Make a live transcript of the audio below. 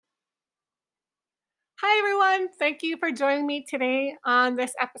Hi, everyone. Thank you for joining me today on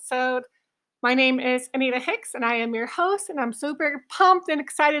this episode. My name is Anita Hicks, and I am your host, and I'm super pumped and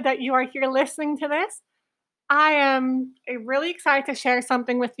excited that you are here listening to this. I am really excited to share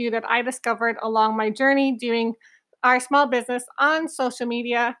something with you that I discovered along my journey doing our small business on social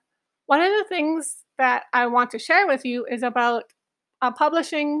media. One of the things that I want to share with you is about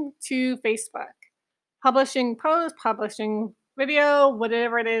publishing to Facebook, publishing posts, publishing video,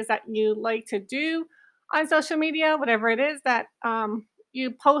 whatever it is that you like to do on social media, whatever it is that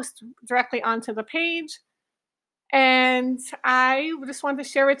you post directly onto the page. And I just want to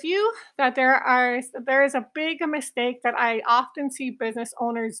share with you that there is a big mistake that I often see business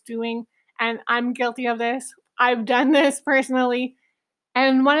owners doing, and I'm guilty of this. I've done this personally,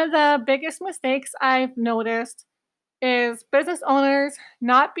 and one of the biggest mistakes I've noticed is business owners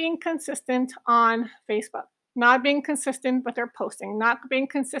not being consistent on Facebook, not being consistent with their posting, not being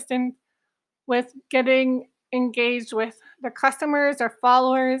consistent with getting engaged with their customers, their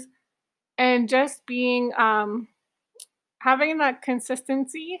followers, and just being having that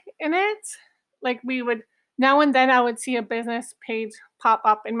consistency in it. Like we would now and then I would see a business page pop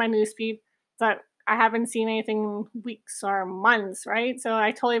up in my newsfeed that I haven't seen anything in weeks or months, right? So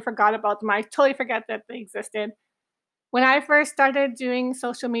I totally forgot about them. I totally forget that they existed. When I first started doing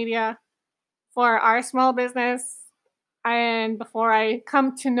social media for our small business, and before I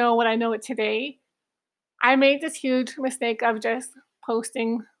come to know what I know it today, I made this huge mistake of just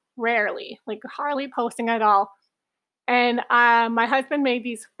posting rarely, like hardly posting at all. And my husband made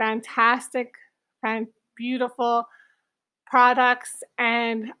these fantastic and beautiful products,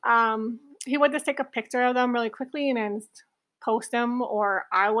 and he would just take a picture of them really quickly and then post them, or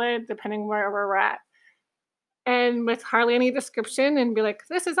I would, depending where we're at, and with hardly any description, and be like,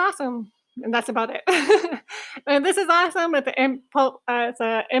 "This is awesome," and that's about it. And this is awesome with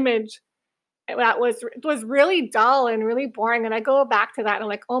the image that was really dull and really boring, and I go back to that and I'm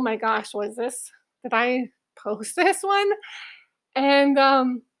like, "Oh my gosh, was this? Did I post this one?"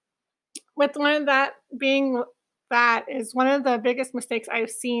 And with one of that being that is one of the biggest mistakes I've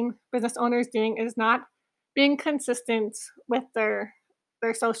seen business owners doing is not being consistent with their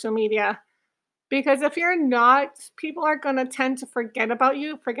social media. Because if you're not, people are going to tend to forget about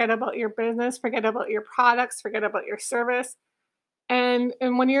you, forget about your business, forget about your products, forget about your service. And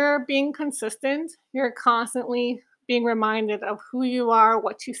when you're being consistent, you're constantly being reminded of who you are,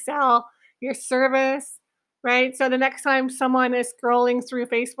 what you sell, your service, right? So the next time someone is scrolling through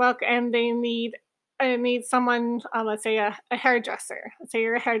Facebook and they need someone, let's say a hairdresser. Let's say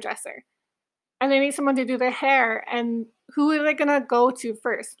you're a hairdresser and they need someone to do their hair, and who are they gonna go to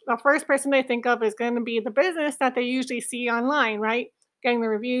first? The first person they think of is gonna be the business that they usually see online, right? Getting the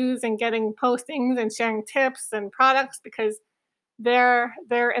reviews and getting postings and sharing tips and products because they're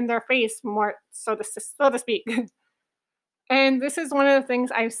in their face more, so to speak. And this is one of the things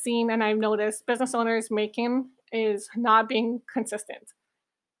I've seen and I've noticed business owners making is not being consistent.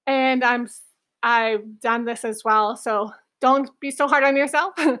 And I've done this as well. So don't be so hard on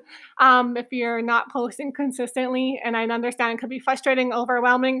yourself if you're not posting consistently. And I understand it could be frustrating,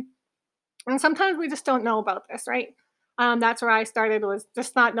 overwhelming, and sometimes we just don't know about this, right? That's where I started, was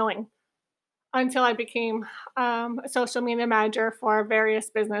just not knowing until I became a social media manager for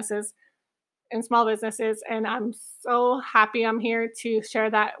various businesses and small businesses. And I'm so happy I'm here to share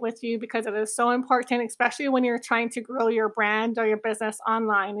that with you because it is so important, especially when you're trying to grow your brand or your business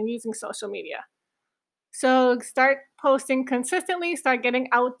online and using social media. So start posting consistently, start getting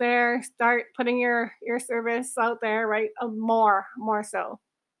out there, start putting your service out there, right? More so.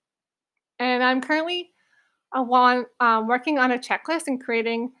 And I'm currently working on a checklist and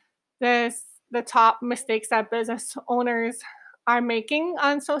creating this the top mistakes that business owners are making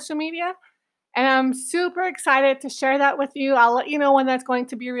on social media. And I'm super excited to share that with you. I'll let you know when that's going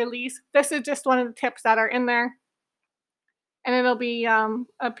to be released. This is just one of the tips that are in there, and it'll be a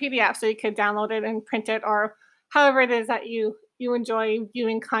PDF, so you could download it and print it, or however it is that you enjoy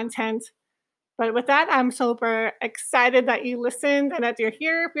viewing content. But with that, I'm super excited that you listened and that you're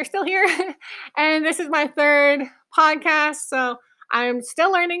here. If you're still here, and this is my third podcast, so I'm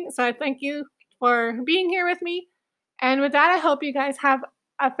still learning. So I thank you for being here with me. And with that, I hope you guys have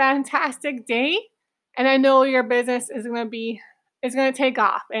a fantastic day. And I know your business is going to take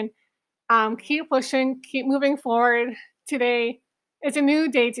off. And keep pushing, keep moving forward. Today is a new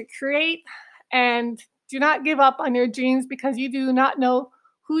day to create, and do not give up on your dreams because you do not know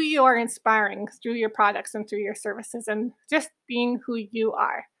who you are inspiring through your products and through your services, and just being who you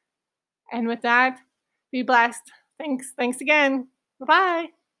are. And with that, be blessed. Thanks again. Bye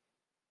bye.